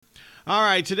All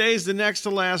right, today's the next to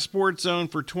last Sports Zone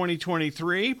for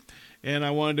 2023, and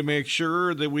I wanted to make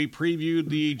sure that we previewed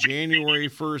the January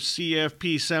 1st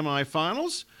CFP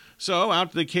semifinals. So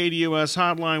out to the KDUS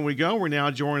hotline we go. We're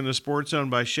now joined in the Sports Zone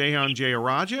by Shehan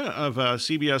Jeyarajah of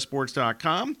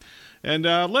CBSSports.com. And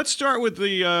let's start with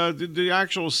the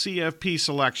actual CFP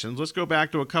selections. Let's go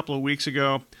back to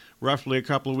roughly a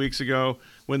couple of weeks ago,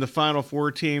 when the Final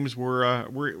Four teams were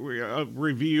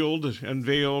revealed,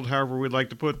 unveiled, however we'd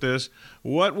like to put this.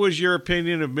 What was your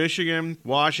opinion of Michigan,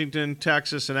 Washington,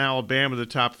 Texas, and Alabama, the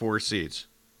top four seeds?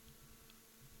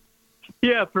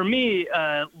 Yeah, for me,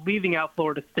 leaving out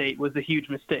Florida State was a huge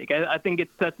mistake. I think it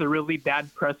sets a really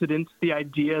bad precedent, the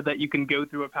idea that you can go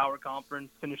through a power conference,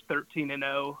 finish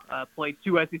 13-0, play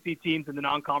two SEC teams in the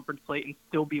non-conference slate, and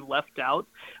still be left out.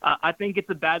 I think it's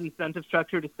a bad incentive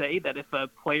structure to say that if a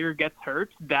player gets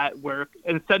hurt, that we're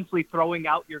essentially throwing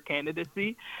out your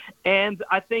candidacy. And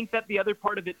I think that the other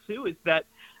part of it, too, is that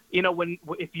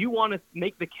if you want to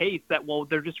make the case that, well,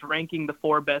 they're just ranking the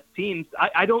four best teams,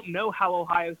 I don't know how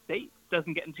Ohio State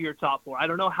doesn't get into your top four. I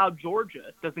don't know how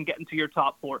Georgia doesn't get into your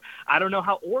top four. I don't know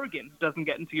how Oregon doesn't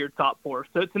get into your top four.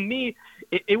 So to me,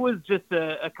 it was just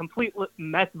a complete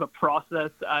mess of a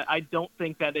process. I don't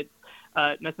think that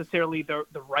it's necessarily the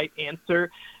right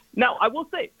answer. Now, I will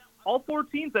say, all four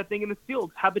teams, I think, in the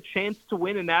field have a chance to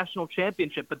win a national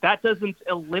championship, but that doesn't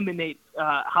eliminate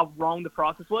how wrong the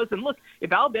process was. And look,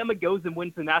 if Alabama goes and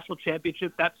wins the national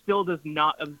championship, that still does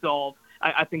not absolve,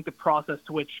 I think, the process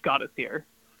to which got us here.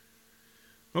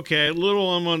 Okay, a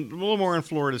little more on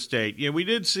Florida State. Yeah, we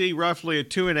did see roughly a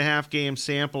 2.5 game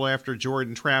sample after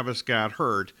Jordan Travis got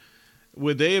hurt.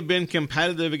 Would they have been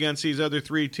competitive against these other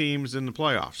three teams in the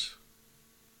playoffs?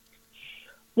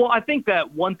 Well, I think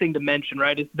that one thing to mention,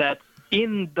 right, is that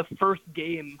in the first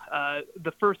game,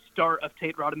 the first start of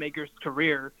Tate Rodemaker's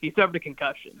career, he suffered a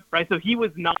concussion, right? So he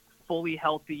was not fully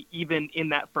healthy even in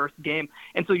that first game.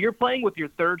 And so you're playing with your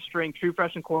third-string true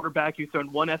freshman quarterback. You've thrown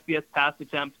one FBS pass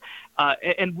attempt.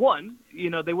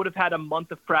 They would have had a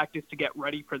month of practice to get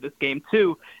ready for this game,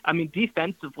 too. I mean,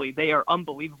 defensively, they are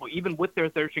unbelievable. Even with their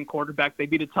third-string quarterback, they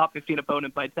beat a top 15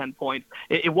 opponent by 10 points.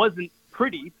 It wasn't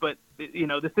pretty, but,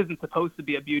 this isn't supposed to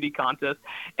be a beauty contest.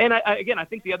 And, I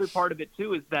think the other part of it,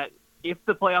 too, is that if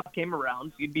the playoff came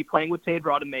around, you'd be playing with Tate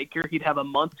Rodemaker. He'd have a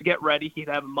month to get ready. He'd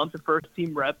have a month of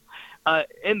first-team reps.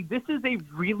 And this is a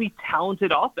really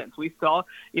talented offense. We saw,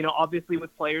 obviously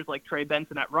with players like Trey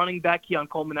Benson at running back, Keon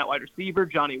Coleman at wide receiver,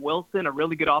 Johnny Wilson, a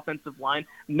really good offensive line,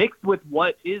 mixed with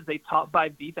what is a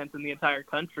top-5 defense in the entire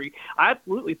country. I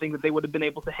absolutely think that they would have been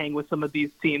able to hang with some of these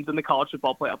teams in the college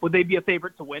football playoff. Would they be a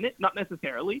favorite to win it? Not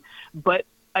necessarily, but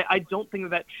I don't think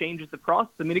that changes the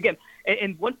process. I mean, again,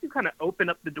 and once you kind of open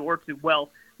up the door to,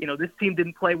 this team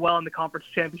didn't play well in the conference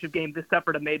championship game, this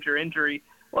suffered a major injury.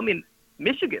 Well, I mean,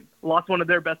 Michigan lost one of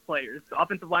their best players,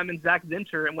 offensive lineman Zach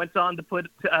Zinter, and went on to put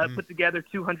together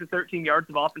 213 yards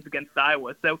of offense against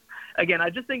Iowa. So, again, I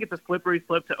just think it's a slippery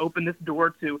slope to open this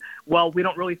door to, we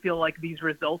don't really feel like these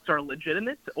results are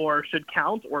legitimate or should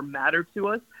count or matter to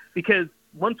us, because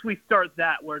once we start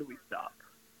that, where do we stop?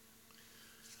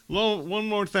 Well, one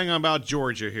more thing about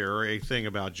Georgia here, or a thing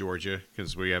about Georgia,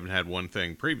 because we haven't had one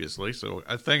thing previously, so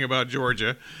a thing about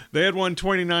Georgia. They had won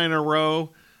 29 in a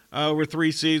row over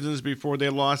 3 seasons before they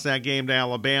lost that game to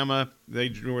Alabama.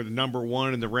 They were the number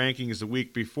 1 in the rankings the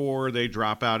week before. They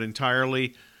drop out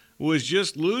entirely. Was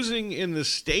just losing in the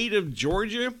state of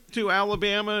Georgia to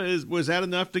Alabama, was that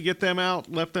enough to get them out,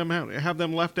 have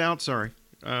them left out? Sorry.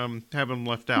 Have them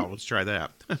left out. Let's try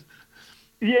that.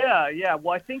 Yeah.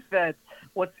 Well, I think that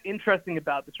what's interesting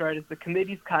about this, right, is the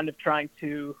committee's kind of trying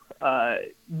to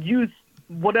use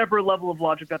whatever level of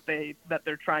logic that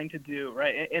they're trying to do,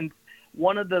 right? And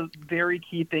one of the very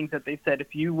key things that they said,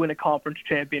 if you win a conference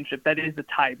championship, that is a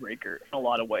tiebreaker in a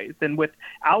lot of ways. And with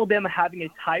Alabama having a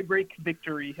tiebreak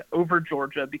victory over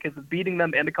Georgia because of beating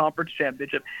them in the conference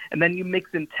championship, and then you mix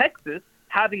in Texas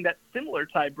having that similar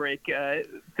tiebreak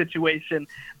situation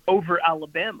over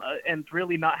Alabama and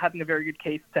really not having a very good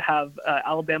case to have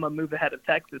Alabama move ahead of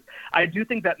Texas, I do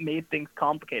think that made things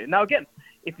complicated. Now, again,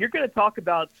 if you're going to talk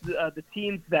about the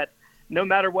teams that, no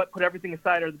matter what, put everything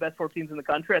aside, are the best 4 teams in the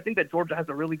country, I think that Georgia has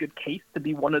a really good case to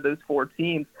be one of those 4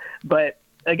 teams. But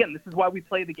again, this is why we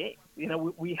play the game.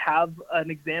 We have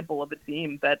an example of a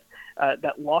team that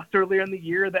lost earlier in the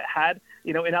year, that had,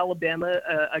 in Alabama,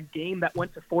 a game that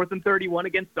went to 4th and 31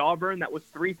 against Auburn, that was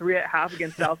 3-3 at half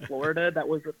against South Florida, that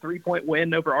was a 3-point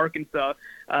win over Arkansas,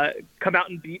 come out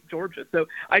and beat Georgia. So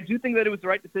I do think that it was the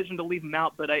right decision to leave them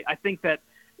out, but I think that,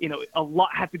 a lot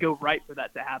had to go right for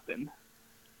that to happen.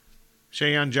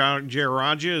 Shehan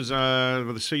Jeyarajah is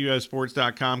with the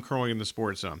CUSSports.com, curling in the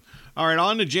Sports Zone. All right,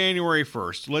 on to January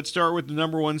 1st. Let's start with the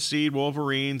number 1 seed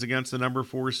Wolverines against the number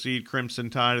 4 seed Crimson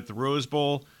Tide at the Rose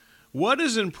Bowl. What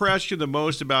has impressed you the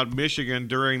most about Michigan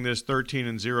during this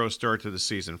 13-0 start to the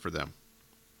season for them?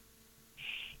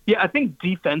 Yeah, I think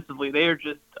defensively they are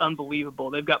just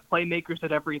unbelievable. They've got playmakers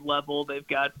at every level. They've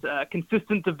got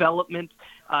consistent development.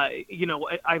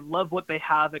 I love what they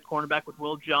have at cornerback with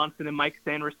Will Johnson and Mike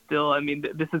Sanders still. I mean,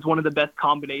 this is one of the best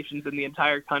combinations in the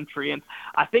entire country. And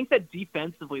I think that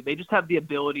defensively they just have the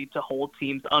ability to hold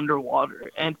teams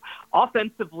underwater. And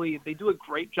offensively, they do a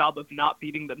great job of not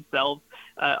beating themselves.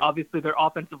 Obviously, their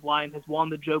offensive line has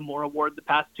won the Joe Moore Award the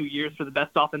past 2 years for the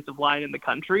best offensive line in the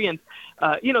country. And,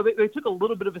 they took a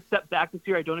little bit of a step back this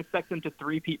year. I don't expect them to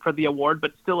three-peat for the award,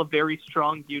 but still a very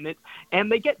strong unit.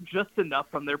 And they get just enough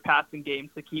from their passing game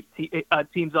to keep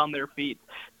teams on their feet.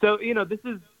 So, this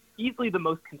is easily the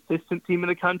most consistent team in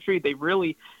the country. They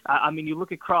really, you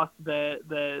look across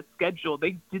the schedule,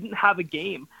 they didn't have a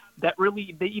game that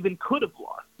really they even could have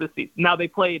lost this season. Now, they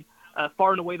played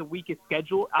far and away the weakest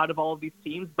schedule out of all of these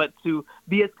teams, but to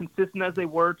be as consistent as they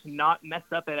were, to not mess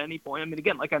up at any point. I mean,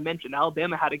 again, like I mentioned,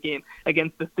 Alabama had a game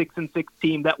against the 6-6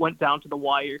 team that went down to the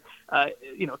wire.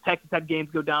 Texas had games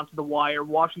go down to the wire.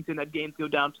 Washington had games go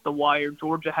down to the wire.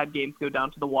 Georgia had games go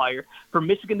down to the wire. For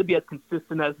Michigan to be as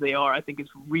consistent as they are, I think is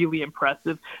really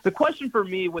impressive. The question for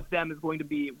me with them is going to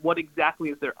be what exactly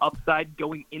is their upside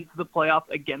going into the playoffs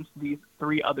against these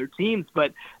 3 other teams,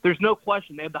 but there's no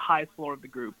question they have the highest floor of the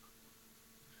group.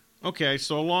 Okay,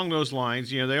 so along those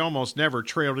lines, they almost never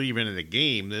trailed even in a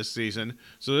game this season,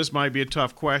 so this might be a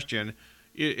tough question.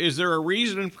 Is there a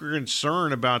reason for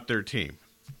concern about their team?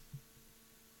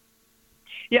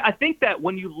 Yeah, I think that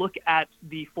when you look at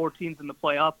the 4 teams in the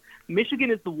playoff,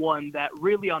 Michigan is the one that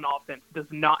really on offense does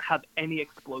not have any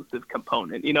explosive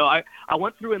component. I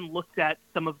went through and looked at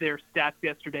some of their stats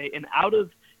yesterday, and out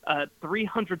of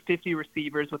 350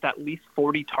 receivers with at least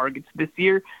 40 targets this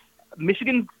year,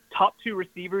 Michigan's top 2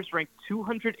 receivers ranked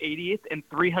 280th and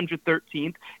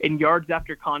 313th in yards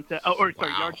after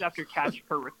yards after catch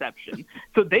per reception.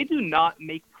 So they do not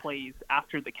make plays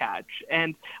after the catch.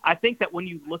 And I think that when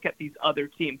you look at these other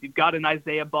teams, you've got an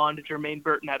Isaiah Bond, a Jermaine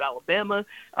Burton at Alabama,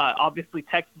 obviously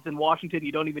Texas and Washington,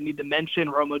 you don't even need to mention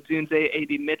Rome Odunze,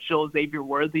 A.D. Mitchell, Xavier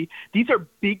Worthy. These are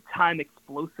big-time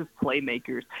explosive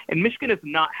playmakers, and Michigan has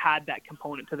not had that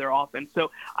component to their offense. So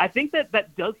I think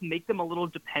that does make them a little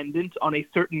dependent on a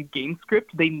certain game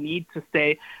script. They need to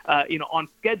stay, on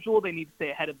schedule. They need to stay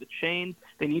ahead of the chains.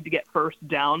 They need to get first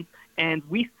downs. And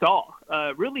we saw,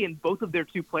 really in both of their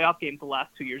 2 playoff games the last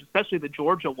 2 years, especially the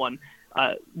Georgia one,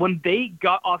 when they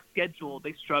got off schedule,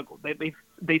 they struggled.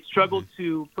 They struggled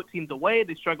to put teams away.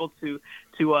 They struggled to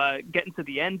get into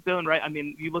the end zone, right? I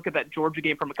mean, you look at that Georgia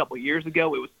game from a couple of years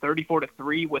ago, it was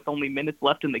 34-3 with only minutes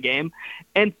left in the game.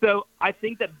 And so I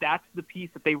think that that's the piece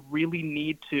that they really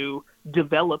need to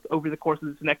develop over the course of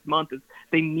this next month is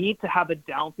they need to have a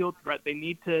downfield threat. They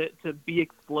need to be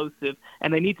explosive,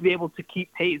 and they need to be able to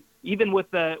keep pace, even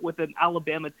with an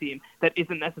Alabama team that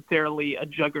isn't necessarily a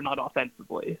juggernaut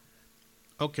offensively.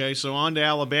 Okay, so on to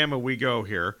Alabama we go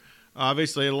here.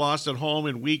 Obviously, they lost at home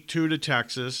in Week 2 to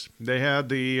Texas. They had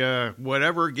the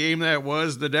whatever game that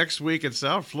was the next week in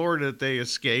South Florida that they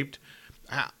escaped.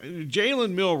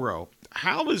 Jalen Milroe,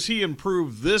 how has he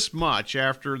improved this much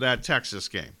after that Texas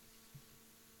game?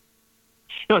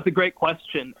 No, it's a great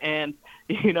question. And,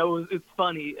 it's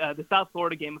funny. The South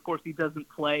Florida game, of course, he doesn't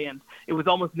play. And it was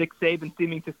almost Nick Saban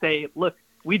seeming to say, look,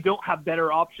 we don't have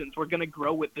better options. We're going to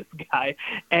grow with this guy.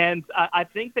 And I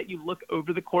think that you look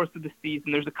over the course of the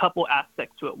season, there's a couple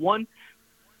aspects to it. One,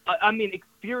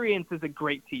 experience is a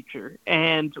great teacher.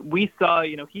 And we saw,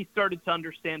 he started to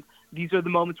understand these are the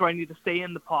moments where I need to stay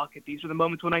in the pocket. These are the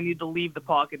moments when I need to leave the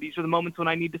pocket. These are the moments when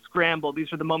I need to scramble.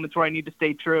 These are the moments where I need to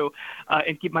stay true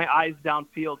and keep my eyes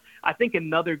downfield. I think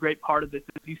another great part of this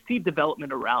is you see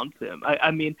development around him.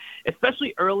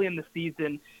 Especially early in the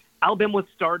season, Alabama was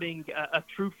starting a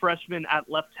true freshman at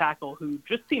left tackle who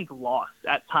just seemed lost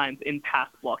at times in pass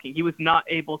blocking. He was not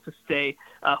able to stay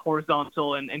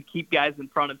horizontal and keep guys in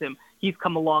front of him. He's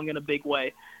come along in a big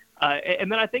way.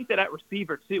 And then I think that at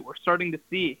receiver, too, we're starting to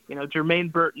see,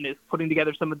 Jermaine Burton is putting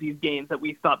together some of these games that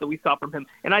we saw from him.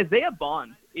 And Isaiah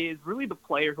Bond is really the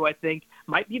player who I think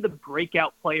might be the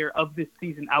breakout player of this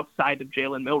season outside of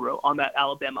Jalen Milroe on that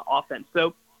Alabama offense.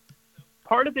 So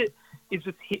part of it is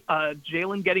just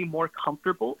Jalen getting more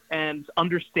comfortable and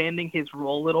understanding his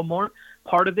role a little more.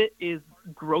 Part of it is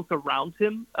growth around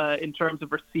him in terms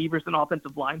of receivers and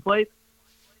offensive line play.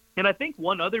 And I think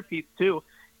one other piece, too,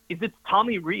 is it's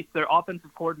Tommy Rees, their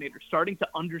offensive coordinator, starting to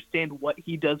understand what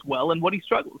he does well and what he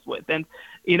struggles with. And,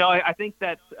 I think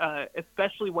that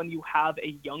especially when you have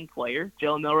a young player,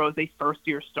 Jalen Milroe is a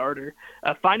first-year starter,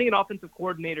 finding an offensive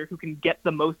coordinator who can get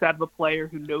the most out of a player,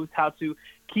 who knows how to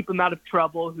keep him out of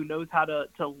trouble, who knows how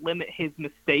to limit his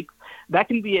mistakes, that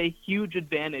can be a huge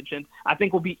advantage. And I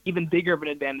think will be even bigger of an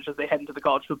advantage as they head into the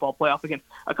college football playoff against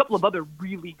a couple of other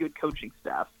really good coaching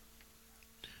staffs.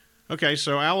 Okay,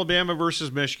 so Alabama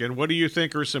versus Michigan. What do you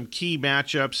think are some key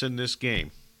matchups in this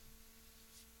game?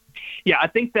 Yeah, I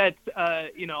think that,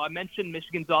 I mentioned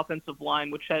Michigan's offensive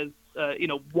line, which has,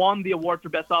 won the award for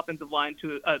best offensive line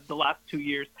to the last 2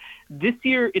 years. This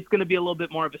year, it's going to be a little bit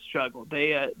more of a struggle.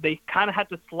 They kind of had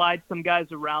to slide some guys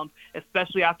around,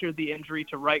 especially after the injury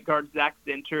to right guard Zach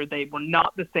Zinter. They were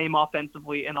not the same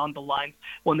offensively and on the lines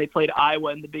when they played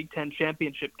Iowa in the Big Ten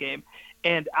championship game.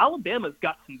 And Alabama's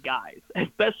got some guys,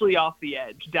 especially off the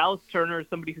edge. Dallas Turner is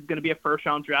somebody who's going to be a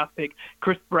first-round draft pick.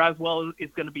 Chris Braswell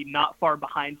is going to be not far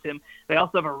behind him. They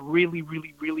also have a really,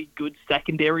 really, really good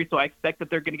secondary, so I expect that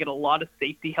they're going to get a lot of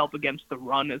safety help against the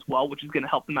run as well, which is going to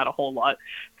help them out a whole lot.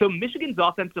 So Michigan's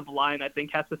offensive line, I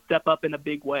think, has to step up in a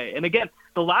big way. And again,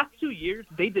 the last 2 years,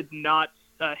 they did not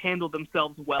handle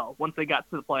themselves well once they got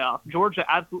to the playoffs. Georgia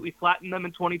absolutely flattened them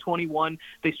in 2021.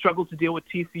 They struggled to deal with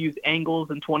TCU's angles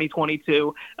in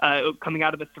 2022, coming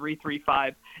out of a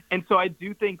 3-3-5. And so I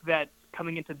do think that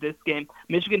coming into this game,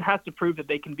 Michigan has to prove that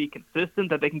they can be consistent,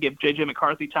 that they can give J.J.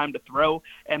 McCarthy time to throw,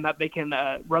 and that they can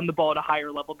run the ball at a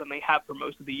higher level than they have for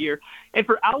most of the year. And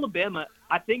for Alabama,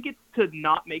 I think it's to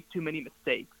not make too many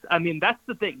mistakes. I mean, that's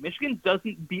the thing. Michigan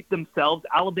doesn't beat themselves.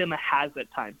 Alabama has at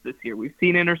times this year. We've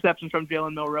seen interceptions from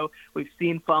Jalen Milroe. We've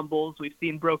seen fumbles. We've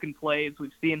seen broken plays.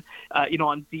 We've seen,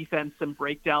 on defense, some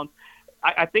breakdowns.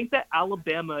 I think that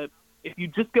Alabama, if you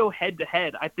just go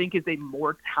head-to-head, I think is a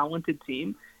more talented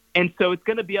team. And so it's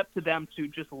going to be up to them to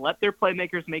just let their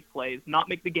playmakers make plays, not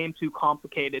make the game too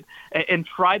complicated, and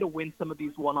try to win some of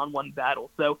these one-on-one battles.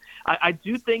 So I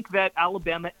do think that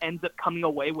Alabama ends up coming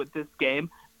away with this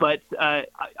game, but I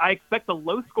expect a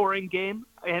low-scoring game,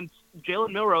 and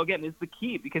Jalen Milroe, again, is the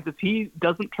key, because if he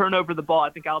doesn't turn over the ball, I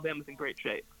think Alabama's in great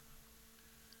shape.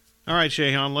 All right,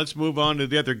 Shehan, let's move on to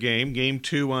the other game. Game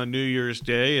 2 on New Year's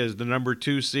Day is the number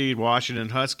 2 seed Washington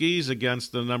Huskies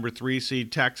against the number 3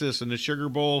 seed Texas in the Sugar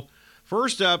Bowl.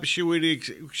 First up, should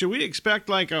we expect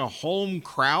like a home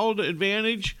crowd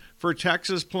advantage for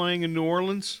Texas playing in New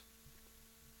Orleans?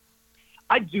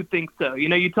 I do think so.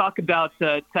 You talk about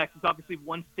Texas, obviously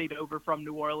one state over from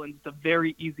New Orleans. It's a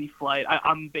very easy flight.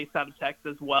 I'm based out of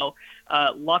Texas as well.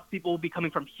 Lots of people will be coming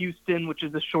from Houston, which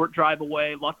is a short drive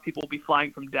away. Lots of people will be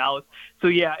flying from Dallas. So,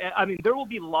 yeah, I mean, there will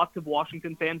be lots of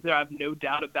Washington fans there. I have no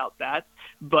doubt about that.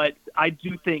 But I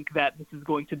do think that this is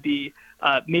going to be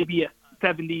maybe a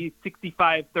 70,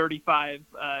 65, 35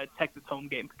 Texas home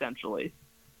game potentially.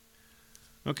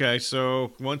 Okay,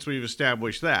 so once we've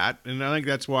established that, and I think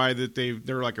that's why that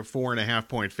they're like a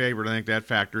 4.5-point favorite. I think that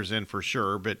factors in for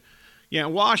sure. But yeah,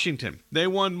 Washington, they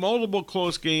won multiple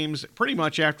close games pretty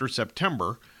much after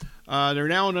September. They're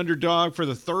now an underdog for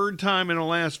the third time in the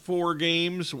last 4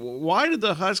 games. Why did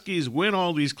the Huskies win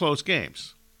all these close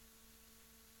games?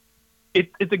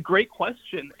 It's a great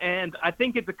question, and I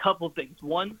think it's a couple of things.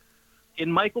 One, in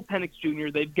Michael Penix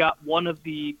Jr., they've got one of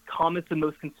the calmest and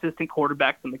most consistent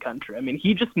quarterbacks in the country. I mean,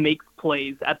 he just makes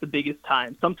plays at the biggest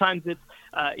time. Sometimes it's,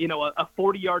 a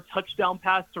 40-yard touchdown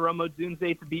pass to Rome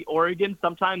Odunze to beat Oregon.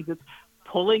 Sometimes it's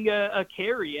pulling a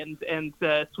carry and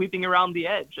sweeping around the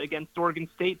edge against Oregon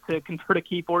State to convert a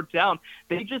key fourth down.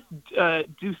 They just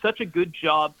do such a good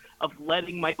job of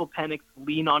letting Michael Penix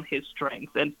lean on his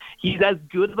strengths. And he's as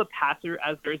good of a passer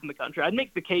as there is in the country. I'd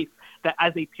make the case that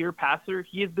as a pure passer,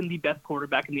 he has been the best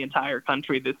quarterback in the entire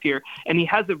country this year. And he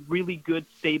has a really good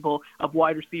stable of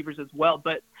wide receivers as well.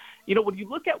 But, when you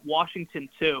look at Washington,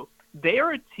 too, they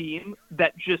are a team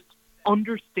that just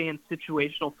understands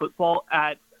situational football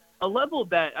at a level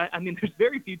that, I mean, there's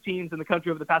very few teams in the country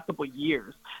over the past couple of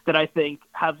years that I think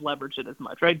have leveraged it as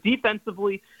much, right?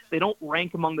 Defensively, they don't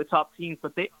rank among the top teams,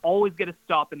 but they always get a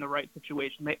stop in the right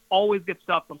situation. They always get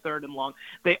stopped on 3rd and long.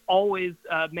 They always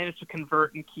manage to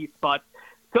convert in key spots.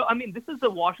 So, I mean, this is a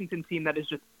Washington team that is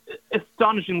just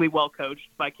astonishingly well coached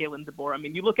by Kalen DeBoer. I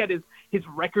mean, you look at his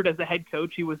record as a head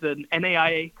coach. He was an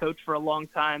NAIA coach for a long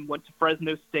time, went to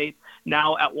Fresno State,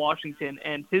 now at Washington,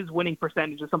 and his winning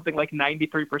percentage is something like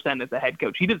 93% as a head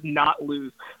coach. He does not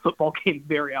lose football games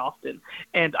very often.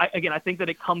 And, I think that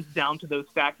it comes down to those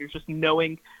factors, just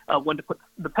knowing when to put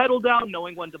the pedal down,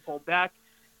 knowing when to pull back.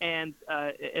 And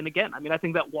again, I mean, I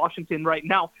think that Washington right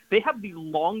now, they have the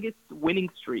longest winning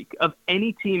streak of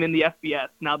any team in the FBS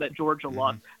now that Georgia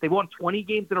lost. They've won 20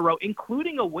 games in a row,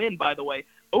 including a win, by the way,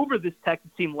 over this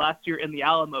Texas team last year in the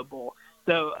Alamo Bowl.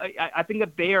 So I think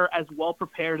that they are as well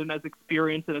prepared and as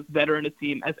experienced and as veteran a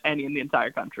team as any in the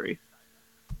entire country.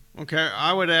 Okay,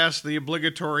 I would ask the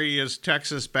obligatory is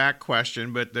Texas back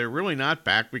question, but they're really not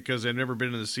back because they've never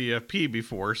been in the CFP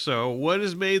before. So what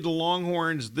has made the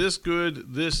Longhorns this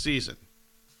good this season?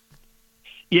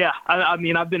 Yeah, I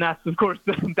mean, I've been asked, of course,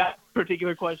 that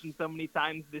particular question so many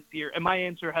times this year, and my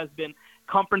answer has been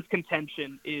conference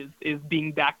contention is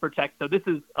being back for Texas. So this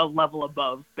is a level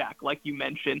above back, like you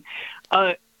mentioned.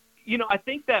 I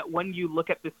think that when you look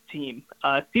at this team,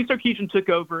 Steve Sarkisian took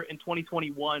over in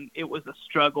 2021. It was a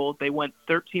struggle. They went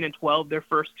 13-12 their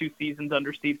first two seasons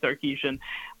under Steve Sarkisian.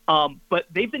 But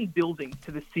they've been building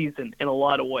to the season in a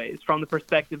lot of ways, from the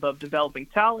perspective of developing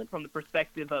talent, from the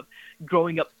perspective of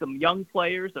growing up some young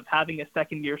players, of having a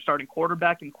second-year starting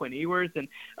quarterback in Quinn Ewers, and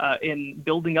in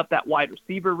building up that wide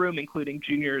receiver room, including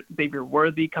junior Xavier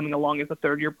Worthy coming along as a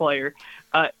third-year player.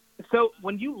 So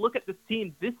when you look at this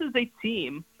team, this is a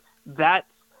team that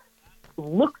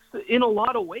looks in a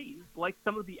lot of ways like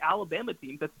some of the Alabama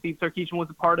teams that Steve Sarkisian was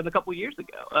a part of a couple years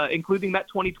ago, including that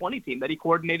 2020 team that he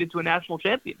coordinated to a national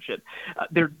championship.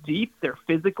 They're deep, they're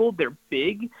physical, they're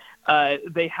big,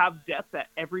 they have depth at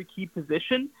every key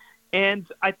position. And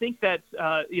I think that,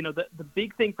 the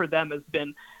big thing for them has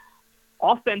been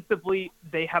offensively,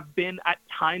 they have been at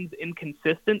times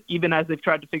inconsistent, even as they've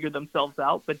tried to figure themselves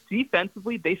out. But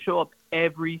defensively, they show up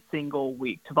every single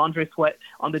week. T'Vondre Sweat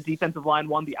on the defensive line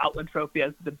won the Outland Trophy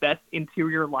as the best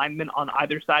interior lineman on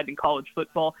either side in college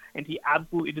football, and he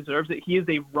absolutely deserves it. He is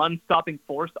a run-stopping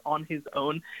force on his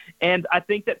own. And I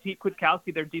think that Pete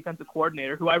Kwiatkowski, their defensive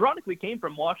coordinator, who ironically came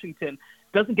from Washington,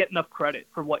 doesn't get enough credit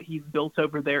for what he's built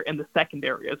over there in the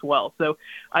secondary as well. So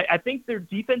I think their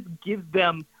defense gives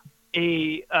them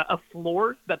a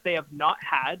floor that they have not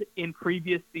had in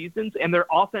previous seasons, and their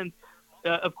offense,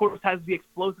 of course, has the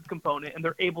explosive component, and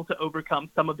they're able to overcome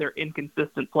some of their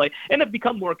inconsistent play and have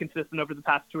become more consistent over the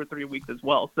past 2 or 3 weeks as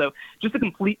well. So just a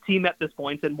complete team at this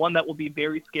point, and one that will be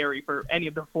very scary for any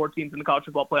of the 4 teams in the college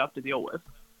football playoff to deal with.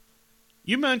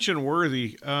 You mentioned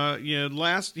Worthy.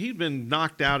 He'd been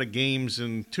knocked out of games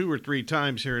 2 or 3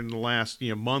 times here in the last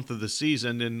month of the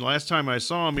season. And last time I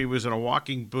saw him, he was in a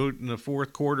walking boot in the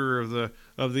fourth quarter of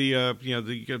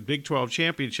the Big 12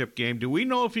 championship game. Do we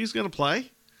know if he's going to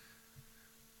play?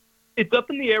 It's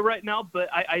up in the air right now, but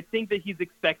I think that he's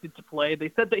expected to play.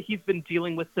 They said that he's been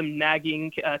dealing with some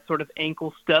nagging sort of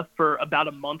ankle stuff for about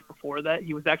a month before that.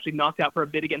 He was actually knocked out for a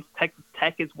bit against Texas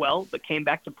Tech as well, but came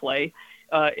back to play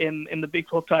in the Big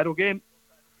 12 title game.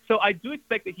 So I do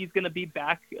expect that he's going to be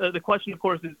back. The question, of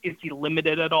course, is he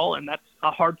limited at all? And that's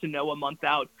hard to know a month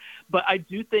out. But I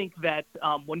do think that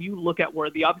when you look at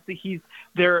Worthy, obviously he's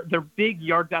their big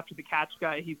yards after the catch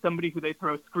guy. He's somebody who they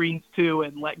throw screens to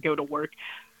and let go to work.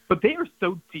 But they are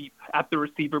so deep at the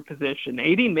receiver position.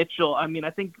 A.D. Mitchell, I mean, I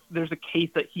think there's a case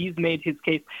that he's made his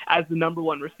case as the number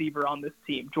one receiver on this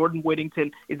team. Jordan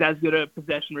Whittington is as good a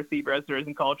possession receiver as there is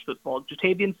in college football.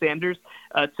 Jatavian Sanders,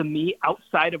 to me,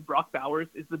 outside of Brock Bowers,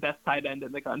 is the best tight end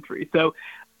in the country. So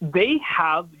they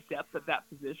have depth at that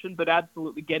position, but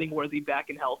absolutely getting Worthy back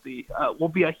and healthy will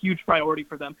be a huge priority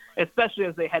for them, especially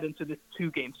as they head into this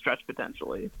 2-game stretch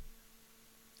potentially.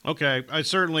 Okay, I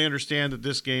certainly understand that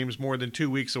this game's more than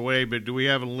 2 weeks away, but do we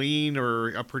have a lean or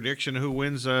a prediction who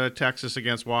wins Texas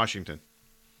against Washington?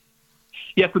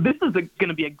 Yeah, so this is going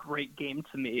to be a great game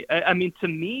to me. I mean, to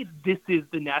me, this is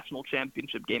the national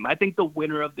championship game. I think the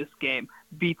winner of this game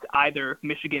beats either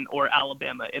Michigan or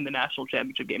Alabama in the national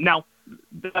championship game. Now,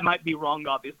 that might be wrong,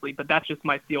 obviously, but that's just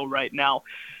my feel right now.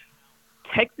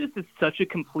 Texas is such a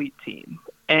complete team.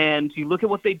 And you look at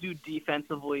what they do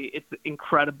defensively, it's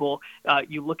incredible.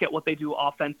 You look at what they do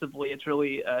offensively, it's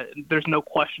really, there's no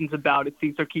questions about it.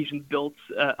 Steve Sarkisian's built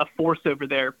a force over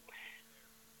there.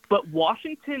 But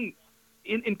Washington,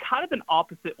 in kind of an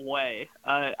opposite way,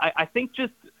 I think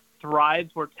just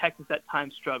thrives where Texas at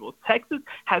times struggles. Texas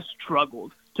has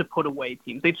struggled to put away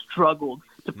teams. They've struggled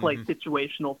to play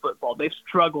situational football. They've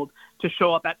struggled to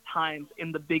show up at times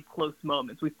in the big close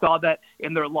moments. We saw that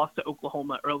in their loss to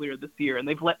Oklahoma earlier this year, and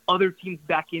they've let other teams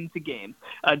back into games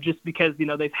just because,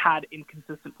 they've had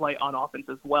inconsistent play on offense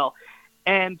as well.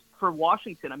 And for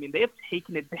Washington, I mean, they have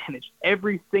taken advantage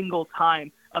every single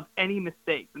time of any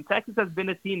mistakes. And Texas has been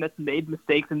a team that's made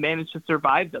mistakes and managed to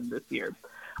survive them this year.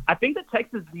 I think that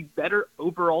Texas is the better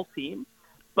overall team,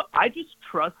 but I just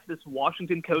trust this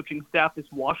Washington coaching staff, this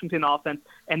Washington offense,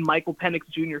 and Michael Penix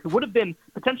Jr., who would have been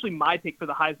potentially my pick for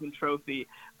the Heisman Trophy.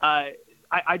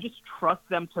 I just trust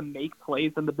them to make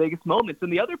plays in the biggest moments.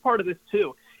 And the other part of this,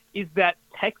 too, is that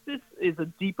Texas is a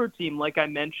deeper team, like I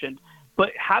mentioned,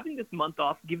 but having this month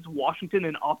off gives Washington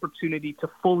an opportunity to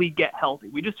fully get healthy.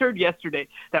 We just heard yesterday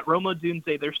that Rome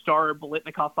Odunze, their star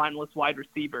Biletnikoff finalist wide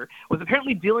receiver, was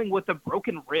apparently dealing with a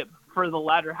broken rib for the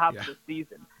latter half of the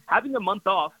season. Having a month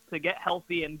off to get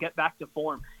healthy and get back to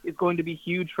form is going to be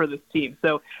huge for this team.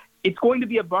 So it's going to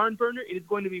be a barn burner. It is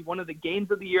going to be one of the games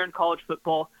of the year in college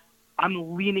football.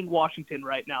 I'm leaning Washington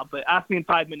right now, but ask me in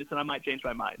 5 minutes and I might change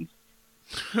my mind.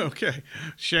 Okay.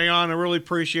 Shehan, I really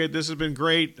appreciate it. This has been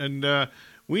great, and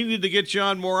we need to get you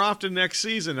on more often next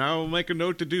season. I will make a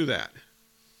note to do that.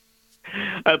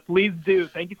 Please do.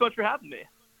 Thank you so much for having me.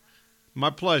 My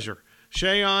pleasure.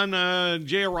 Shehan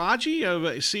Jeyarajah of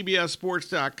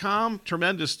CBSSports.com.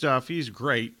 Tremendous stuff. He's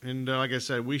great. And like I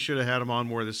said, we should have had him on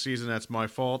more this season. That's my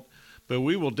fault. But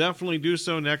we will definitely do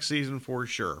so next season for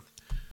sure.